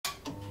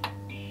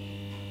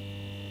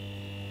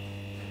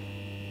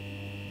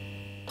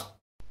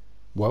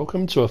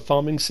Welcome to a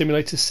Farming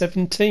Simulator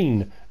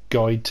 17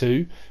 Guide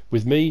 2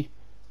 with me,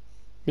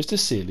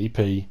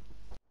 MrSealyp.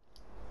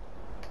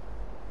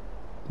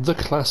 The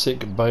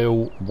classic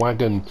Bale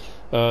Wagon.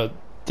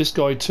 This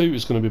Guide 2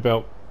 is going to be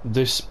about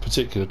this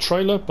particular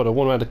trailer, but I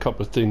want to add a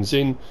couple of things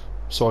in,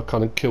 so I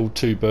kind of killed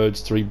 2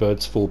 birds, 3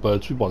 birds, 4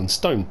 birds with 1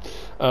 stone.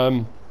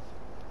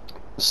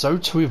 So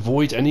to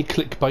avoid any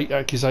clickbait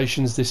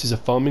accusations, this is a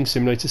Farming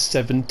Simulator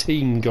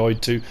 17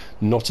 Guide 2,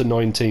 not a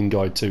 19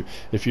 Guide 2.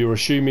 If you're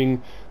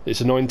assuming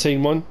it's a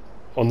 19 one,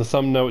 on the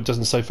thumbnail it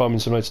doesn't say Farming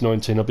Simulator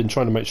 19. I've been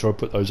trying to make sure I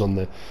put those on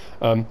there.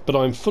 But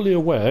I'm fully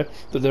aware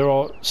that there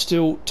are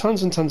still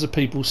tons and tons of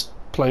people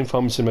playing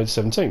Farming Simulator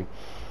 17.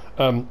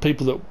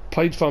 People that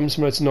played Farming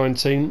Simulator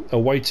 19 are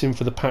waiting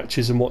for the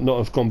patches and whatnot,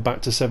 have gone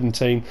back to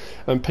 17,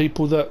 and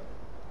people that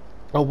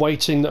are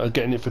waiting, that are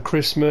getting it for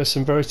Christmas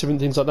and various different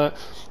things like that.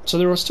 So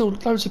there are still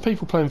loads of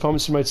people playing Farming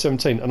Simulator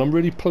 17, and I'm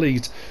really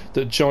pleased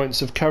that Giants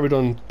have carried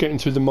on getting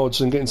through the mods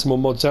and getting some more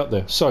mods out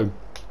there. So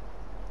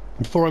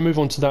before I move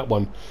on to that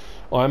one,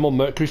 I am on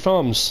Mercury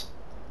Farms,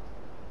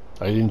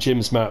 Alien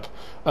Jim's map,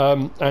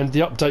 and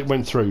the update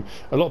went through.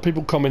 A lot of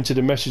people commented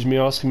and messaged me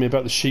asking me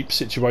about the sheep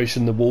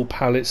situation, the wall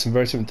pallets and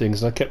various different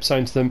things, and I kept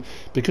saying to them,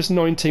 because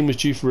 19 was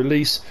due for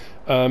release,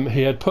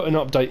 he had put an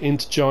update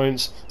into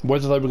Giants,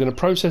 whether they were going to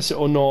process it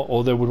or not,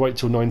 or they would wait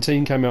till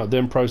 19 came out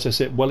then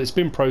process it. Well, it's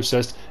been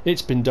processed,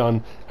 it's been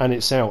done, and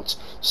it's out.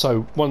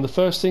 So one of the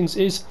first things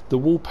is the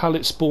wall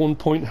pallet spawn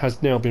point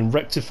has now been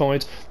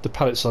rectified. The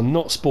pallets are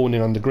not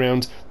spawning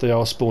underground, they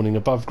are spawning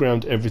above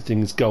ground.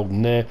 Everything is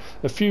golden there.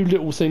 A few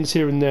little things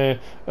here and there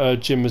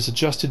Jim has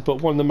adjusted,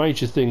 but one of the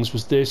major things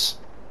was this: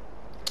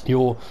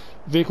 your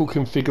vehicle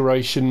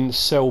configuration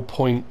sell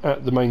point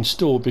at the main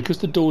store. Because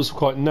the doors were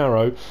quite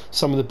narrow,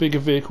 some of the bigger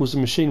vehicles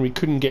and machinery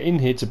couldn't get in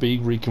here to be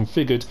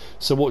reconfigured.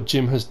 So what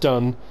Jim has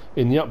done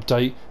in the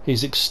update,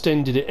 he's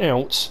extended it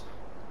out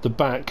the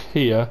back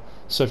here,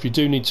 so if you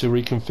do need to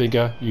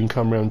reconfigure, you can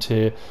come around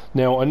here.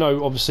 Now I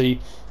know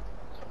obviously,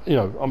 you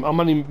know, I'm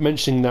only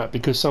mentioning that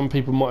because some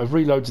people might have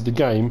reloaded the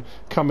game,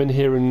 come in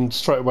here and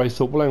straight away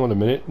thought, well, hang on a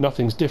minute,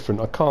 nothing's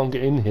different, I can't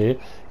get in here.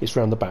 It's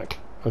round the back,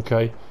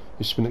 okay?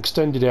 It's been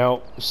extended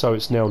out, so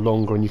it's now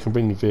longer, and you can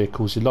bring your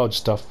vehicles, your large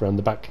stuff, around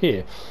the back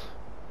here.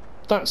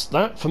 That's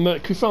that for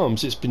Mercury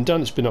Farms. It's been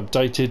done, it's been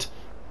updated,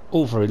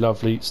 all very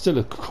lovely, still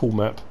a cool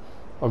map.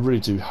 I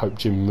really do hope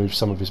Jim moves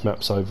some of his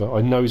maps over.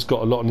 I know he's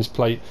got a lot on his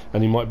plate,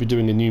 and he might be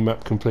doing a new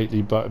map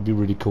completely, but it'd be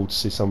really cool to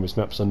see some of his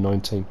maps on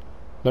 19.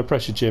 No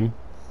pressure, Jim.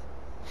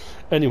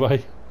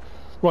 Anyway,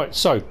 right,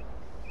 so I'm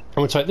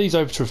going to take these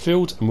over to a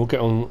field, and we'll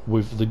get on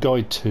with the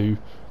guide to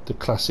the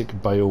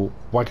classic Bale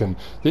Wagon.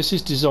 This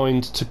is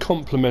designed to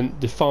complement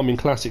the Farming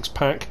Classics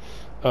pack,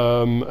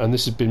 and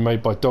this has been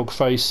made by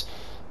Dogface.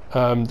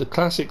 The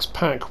Classics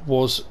pack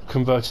was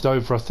converted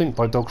over, I think,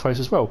 by Dogface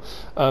as well,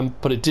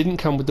 but it didn't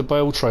come with the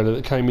Bale trailer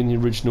that came in the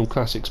original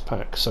Classics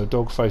pack, so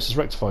Dogface has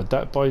rectified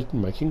that by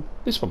making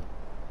this one.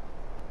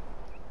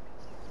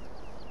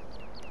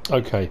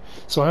 Okay,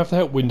 so I have the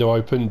help window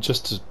open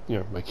just to, you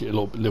know, make it a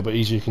little bit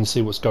easier. You can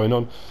see what's going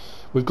on.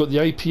 We've got the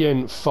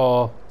APN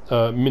FAR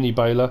mini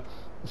baler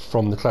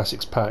from the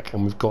Classics pack,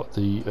 and we've got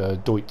the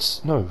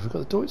Deutz. No, we've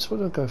got the Deutz. What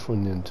did I go for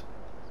in the end?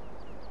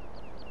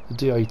 The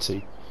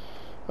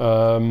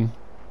D80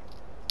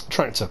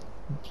 tractor.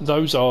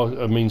 Those are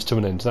a means to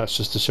an end. That's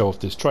just to show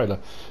off this trailer.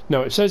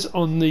 Now it says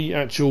on the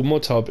actual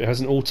mod hub it has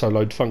an auto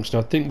load function.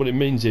 I think what it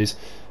means is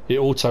it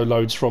auto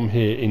loads from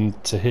here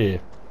into here.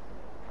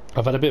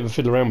 I've had a bit of a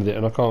fiddle around with it,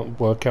 and I can't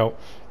work out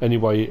any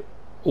way it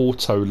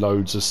auto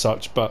loads as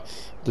such, but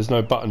there's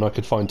no button I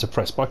could find to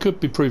press. But I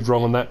could be proved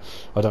wrong on that,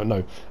 I don't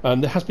know.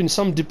 There has been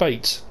some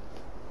debate,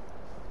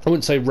 I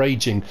wouldn't say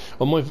raging,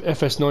 on my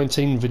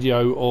FS19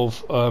 video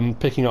of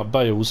picking up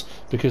bales,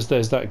 because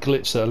there's that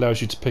glitch that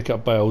allows you to pick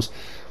up bales.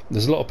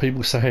 There's a lot of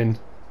people saying,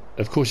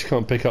 of course you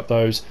can't pick up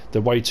those,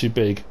 they're way too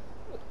big.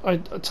 I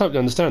totally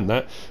understand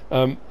that.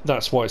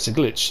 That's why it's a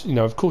glitch. You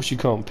know, of course you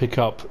can't pick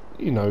up,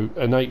 you know,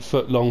 an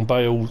 8-foot long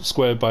bale,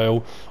 square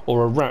bale,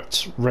 or a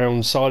wrapped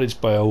round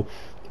silage bale.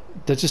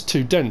 They're just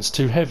too dense,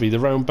 too heavy. The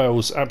round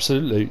bales,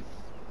 absolutely.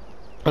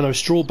 I know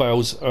straw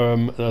bales are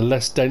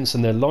less dense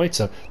and they're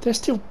lighter. They're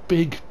still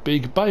big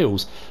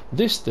bales.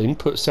 This thing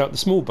puts out the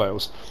small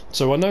bales.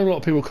 So I know a lot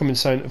of people come in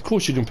saying, of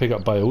course you can pick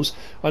up bales.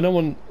 I know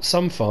on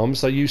some farms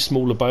they use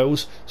smaller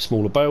bales,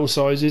 smaller bale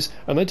sizes,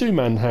 and they do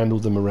manhandle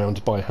them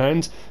around by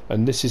hand,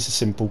 and this is a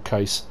simple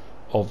case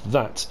of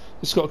that.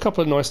 It's got a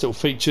couple of nice little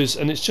features,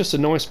 and it's just a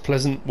nice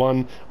pleasant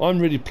one. I'm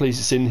really pleased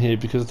it's in here,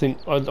 because I think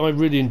I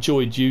really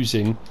enjoyed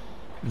using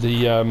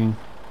the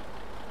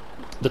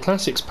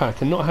Classics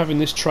pack and not having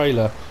this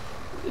trailer.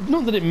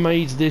 Not that it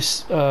made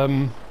this let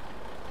me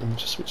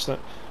just switch that.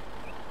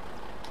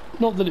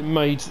 Not that it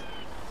made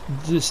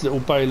this little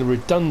baler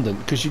redundant,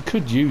 because you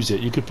could use it,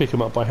 you could pick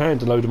them up by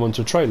hand and load them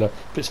onto a trailer,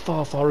 but it's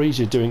far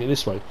easier doing it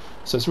this way.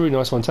 So it's a really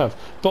nice one to have.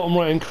 Bottom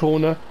right hand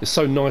corner is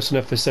so nice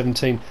on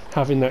FS17,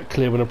 having that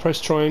clear. When I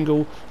press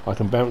triangle I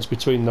can bounce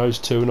between those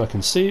two and I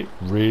can see it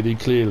really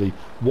clearly.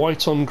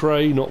 White on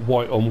grey, not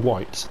white on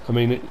white. I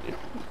mean,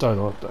 don't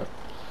know.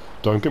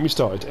 Don't get me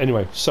started.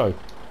 Anyway, so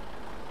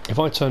if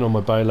I turn on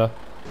my baler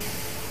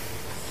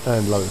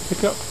and load the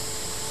pickup,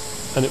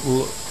 and it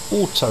will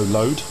auto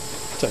load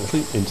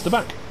technically into the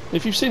back.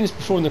 If you've seen this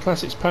before in the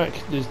Classics pack,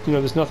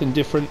 there's nothing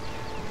different.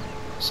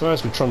 So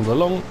as we trundle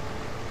along,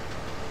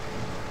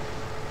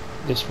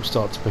 this will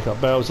start to pick up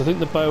bales. I think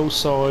the bale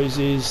size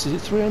is it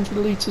 300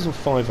 litres or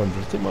 500?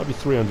 I think it might be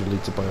 300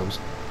 litre bales.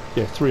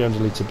 Yeah,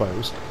 300 litre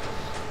bales.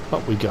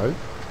 Up we go.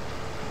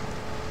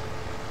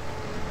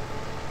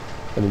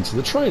 And into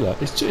the trailer.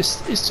 It's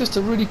just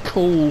a really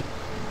cool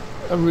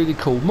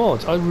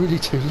mod. I really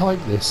do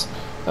like this.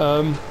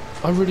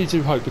 I really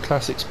do hope the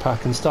Classics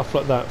pack and stuff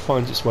like that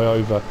finds its way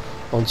over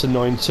onto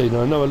 19. And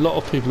I know a lot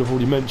of people have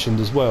already mentioned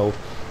as well,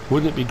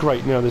 wouldn't it be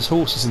great now there's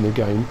horses in the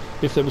game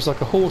if there was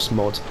like a horse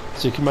mod,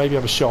 so you can maybe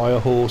have a Shire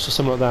horse or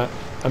something like that,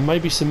 and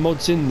maybe some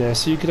mods in there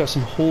so you could have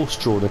some horse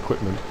drawn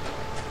equipment.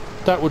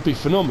 That would be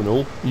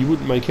phenomenal. You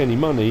wouldn't make any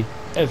money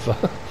ever.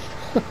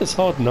 It's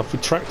hard enough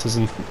with tractors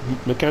and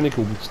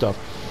mechanical stuff.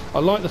 I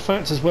like the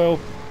fact as well,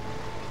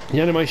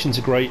 the animations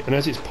are great, and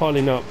as it's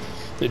piling up,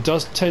 it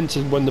does tend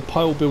to, when the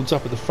pile builds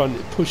up at the front,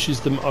 it pushes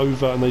them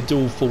over and they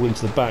do all fall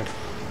into the back.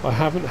 I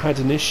haven't had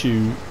an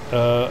issue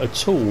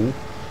at all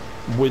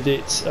with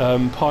it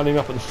piling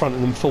up at the front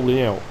and then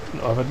falling out.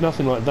 I've had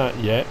nothing like that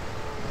yet.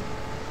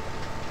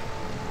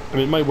 I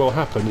mean, it may well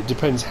happen. It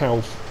depends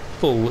how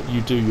full you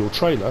do your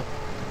trailer.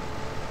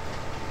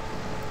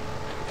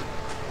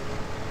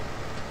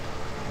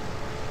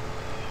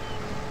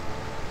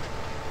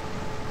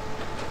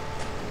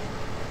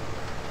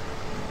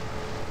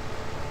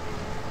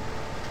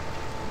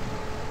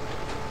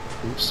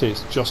 You see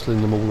it's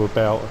jostling them all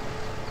about,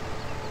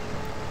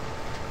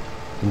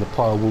 and the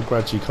pile will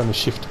gradually kind of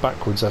shift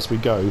backwards as we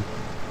go.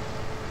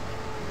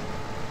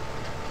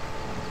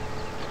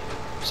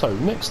 So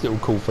next little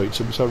cool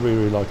feature which I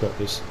really like about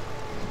this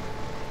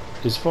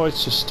is if I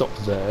just stop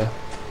there,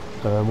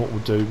 what we'll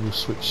do, we'll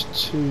switch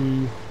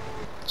to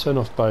turn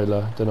off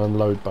baler, then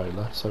unload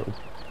baler, so it'll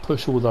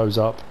push all those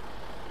up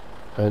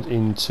and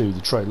into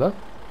the trailer,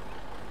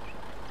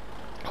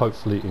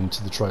 hopefully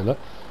into the trailer.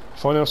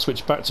 If I now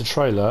switch back to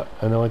trailer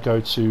and I go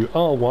to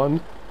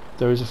R1,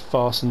 there is a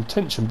fasten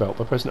tension belt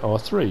by pressing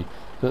R3,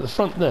 and at the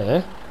front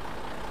there,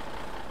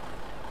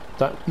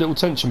 that little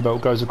tension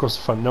belt goes across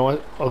the front. Now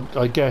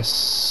I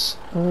guess,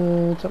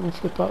 does that one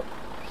flip up?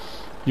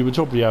 You would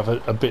probably have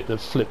a bit that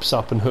flips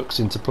up and hooks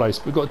into place.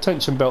 But we've got a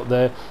tension belt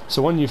there,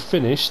 so when you've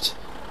finished,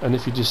 and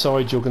if you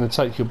decide you're going to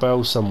take your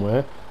bale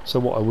somewhere, so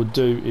what I would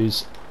do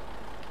is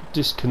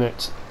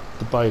disconnect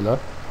the baler,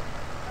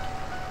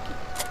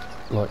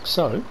 like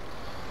so,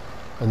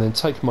 and then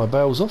take my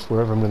bales off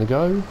wherever I'm going to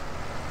go.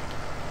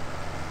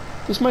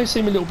 This may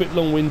seem a little bit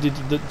long-winded,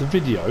 the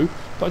video,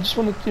 but I just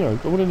wanted,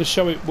 I wanted to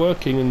show it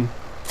working and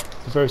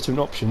the various different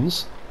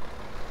options.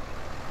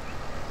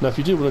 Now, if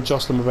you do want to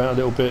adjust them about a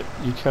little bit,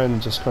 you can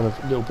just kind of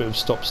a little bit of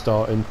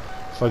stop-starting.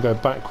 If I go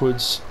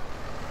backwards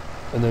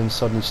and then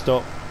suddenly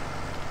stop,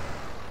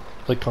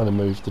 they kind of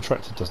move. The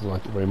tractor doesn't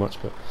like it very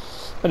much, but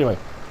anyway.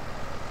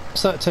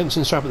 So that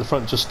tension strap at the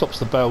front just stops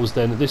the bales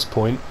then at this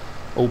point,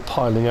 all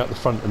piling out the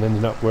front and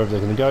ending up wherever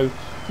they're going to go.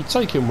 You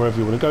take them wherever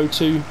you want to go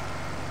to.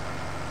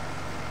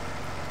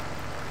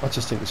 I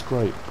just think it's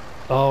great.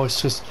 Oh,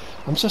 it's just,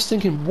 I'm just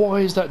thinking,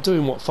 why is that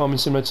doing what Farming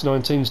Simulator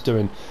 19 is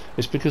doing?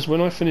 It's because when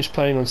I finished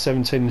playing on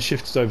 17 and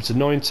shifted over to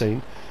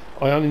 19,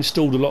 I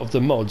uninstalled a lot of the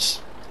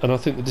mods, and I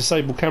think the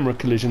disable camera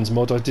collisions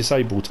mod I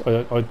disabled.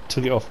 I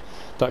took it off.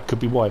 That could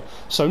be why.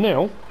 So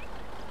now,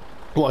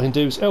 what I can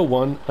do is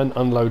L1 and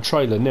unload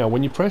trailer. Now,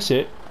 when you press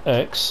it,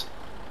 X,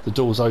 the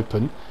doors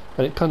open,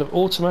 and it kind of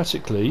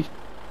automatically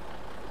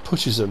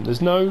pushes them.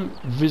 There's no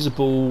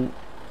visible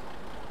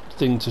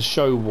thing to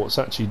show what's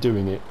actually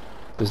doing it.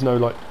 There's no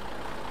like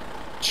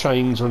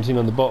chains or anything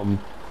on the bottom.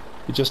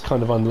 It just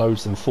kind of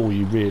unloads them for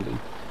you, really.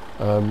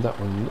 That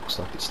one looks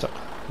like it's stuck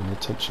in the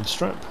tension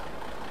strap.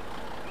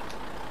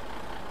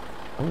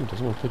 Oh, it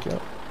doesn't want to pick it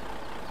up.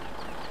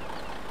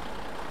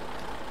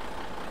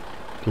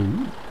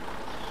 Ooh.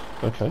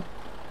 Okay.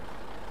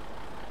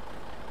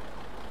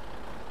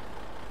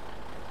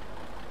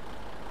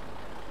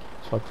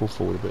 So I pull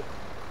forward a bit.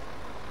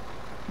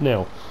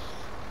 Now,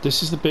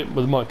 this is the bit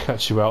where it might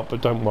catch you out,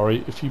 but don't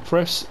worry. If you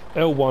press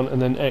L1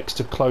 and then X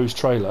to close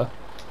trailer,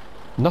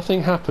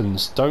 nothing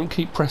happens. Don't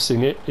keep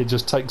pressing it. It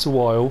just takes a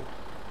while,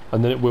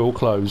 and then it will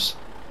close.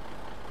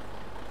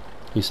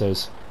 He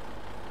says.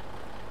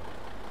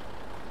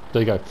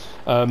 There you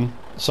go.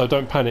 So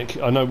don't panic.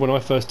 I know when I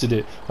first did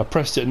it, I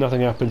pressed it and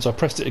nothing happened, so I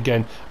pressed it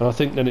again, and I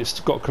think then it's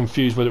got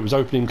confused whether it was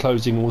opening and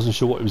closing and wasn't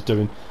sure what it was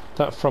doing.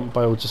 That front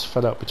bale just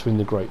fell out between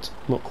the grates.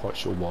 Not quite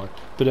sure why.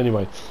 But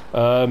anyway,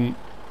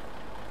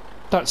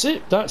 that's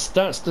it. That's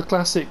the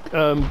classic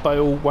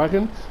bale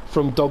wagon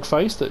from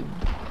Dogface that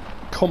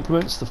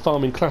complements the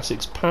Farming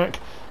Classics pack.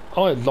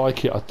 I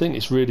like it. I think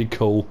it's really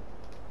cool.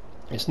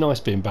 It's nice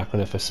being back on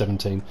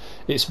FS17.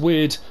 It's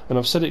weird, and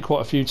I've said it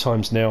quite a few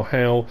times now,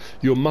 how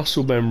your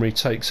muscle memory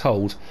takes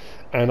hold,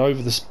 and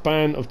over the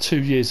span of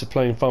 2 years of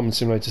playing Farming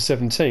Simulator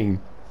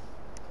 17,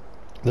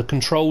 the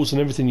controls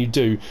and everything you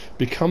do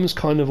becomes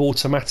kind of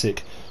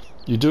automatic.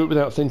 You do it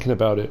without thinking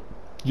about it.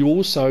 You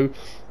also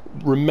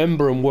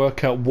remember and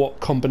work out what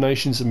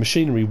combinations of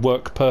machinery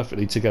work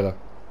perfectly together,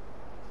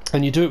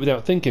 and you do it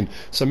without thinking.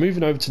 So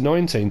moving over to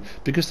 19,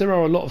 because there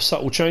are a lot of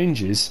subtle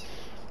changes,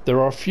 there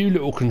are a few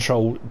little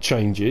control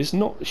changes,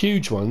 not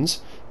huge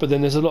ones, but then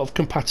there's a lot of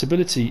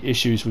compatibility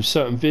issues with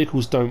certain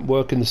vehicles don't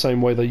work in the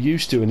same way they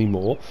used to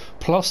anymore.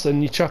 Plus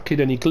then you chuck in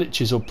any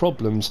glitches or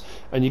problems,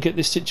 and you get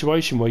this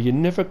situation where you're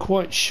never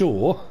quite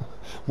sure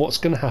what's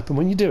going to happen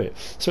when you do it.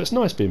 So it's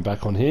nice being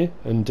back on here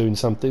and doing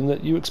something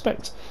that you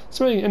expect.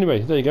 So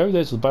anyway, there you go,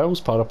 there's the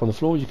bales piled up on the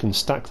floor. You can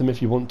stack them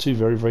if you want to,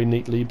 very, very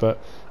neatly,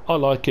 but I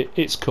like it,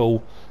 it's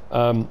cool.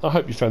 I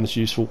hope you found this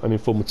useful and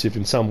informative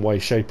in some way,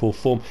 shape or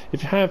form.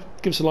 If you have,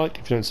 give us a like.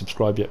 If you don't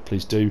subscribe yet,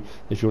 please do.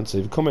 If you want to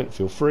leave a comment,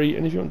 feel free,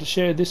 and if you want to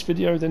share this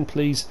video, then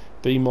please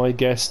be my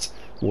guest,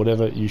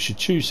 whatever you should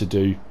choose to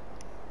do.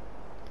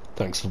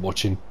 Thanks for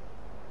watching.